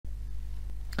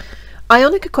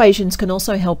Ionic equations can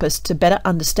also help us to better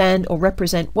understand or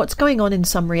represent what's going on in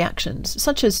some reactions,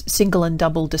 such as single and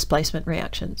double displacement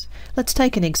reactions. Let's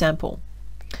take an example.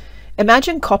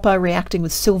 Imagine copper reacting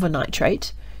with silver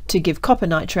nitrate to give copper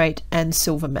nitrate and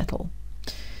silver metal.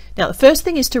 Now, the first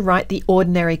thing is to write the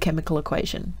ordinary chemical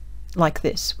equation, like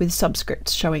this, with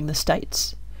subscripts showing the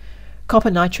states.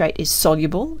 Copper nitrate is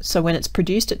soluble, so when it's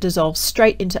produced it dissolves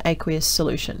straight into aqueous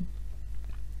solution.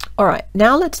 Alright,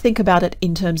 now let's think about it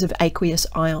in terms of aqueous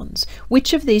ions.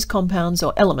 Which of these compounds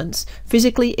or elements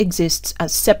physically exists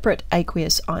as separate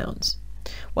aqueous ions?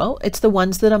 Well, it's the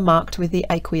ones that are marked with the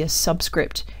aqueous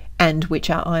subscript and which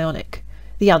are ionic.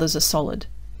 The others are solid.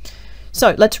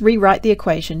 So let's rewrite the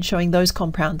equation showing those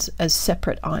compounds as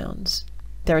separate ions.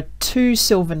 There are 2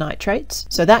 silver nitrates,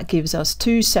 so that gives us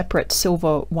 2 separate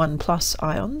silver 1+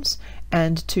 ions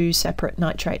and 2 separate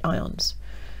nitrate ions.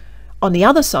 On the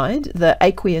other side, the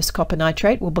aqueous copper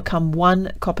nitrate will become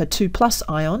 1 copper 2+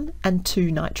 ion and 2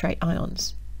 nitrate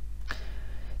ions.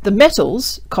 The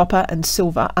metals, copper and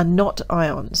silver, are not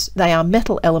ions. They are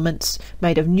metal elements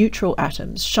made of neutral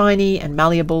atoms, shiny and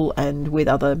malleable and with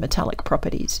other metallic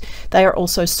properties. They are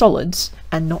also solids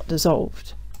and not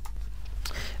dissolved.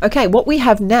 Okay, what we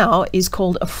have now is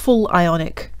called a full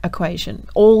ionic equation.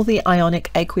 All the ionic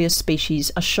aqueous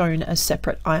species are shown as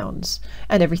separate ions,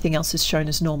 and everything else is shown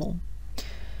as normal.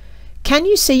 Can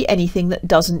you see anything that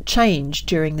doesn't change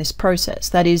during this process?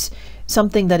 That is,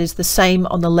 something that is the same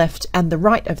on the left and the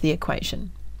right of the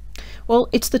equation? Well,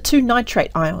 it's the 2 nitrate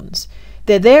ions.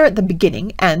 They're there at the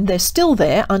beginning and they're still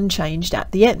there unchanged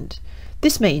at the end.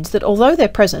 This means that although they're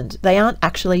present, they aren't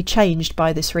actually changed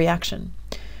by this reaction.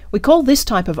 We call this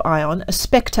type of ion a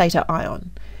spectator ion.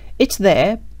 It's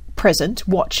there, present,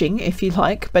 watching if you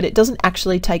like, but it doesn't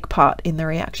actually take part in the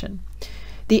reaction.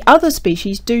 The other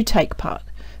species do take part.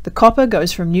 The copper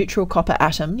goes from neutral copper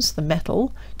atoms, the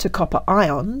metal, to copper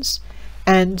ions,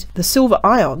 and the silver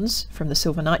ions, from the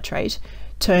silver nitrate,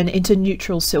 turn into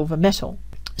neutral silver metal.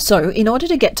 So, in order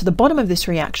to get to the bottom of this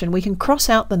reaction, we can cross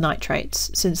out the nitrates,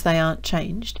 since they aren't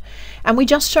changed, and we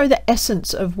just show the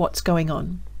essence of what's going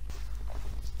on.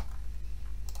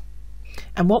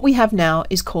 And what we have now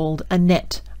is called a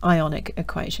net ionic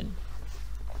equation.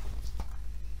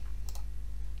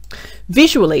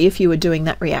 Visually, if you were doing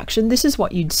that reaction, this is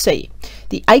what you'd see.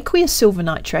 The aqueous silver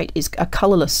nitrate is a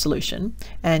colourless solution,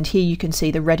 and here you can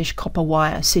see the reddish copper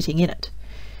wire sitting in it.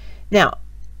 Now,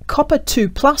 copper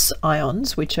 2+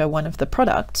 ions, which are one of the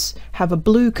products, have a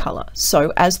blue colour,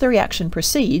 so as the reaction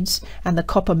proceeds and the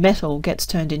copper metal gets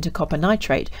turned into copper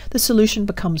nitrate, the solution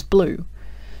becomes blue.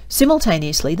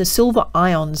 Simultaneously, the silver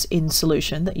ions in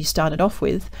solution that you started off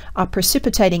with are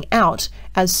precipitating out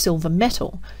as silver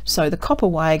metal, so the copper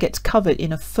wire gets covered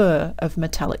in a fur of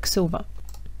metallic silver.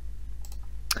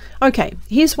 Okay,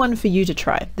 here's one for you to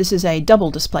try. This is a double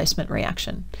displacement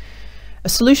reaction. A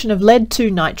solution of lead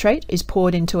 2 nitrate is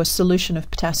poured into a solution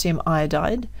of potassium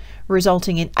iodide,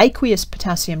 resulting in aqueous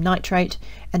potassium nitrate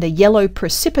and a yellow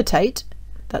precipitate,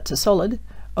 that's a solid,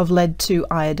 of lead 2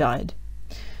 iodide.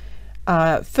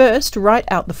 First, write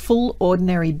out the full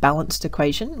ordinary balanced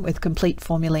equation with complete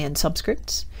formulae and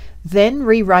subscripts. Then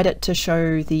rewrite it to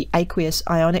show the aqueous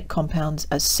ionic compounds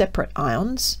as separate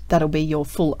ions. That'll be your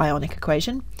full ionic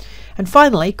equation. And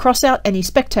finally, cross out any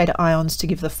spectator ions to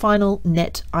give the final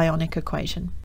net ionic equation.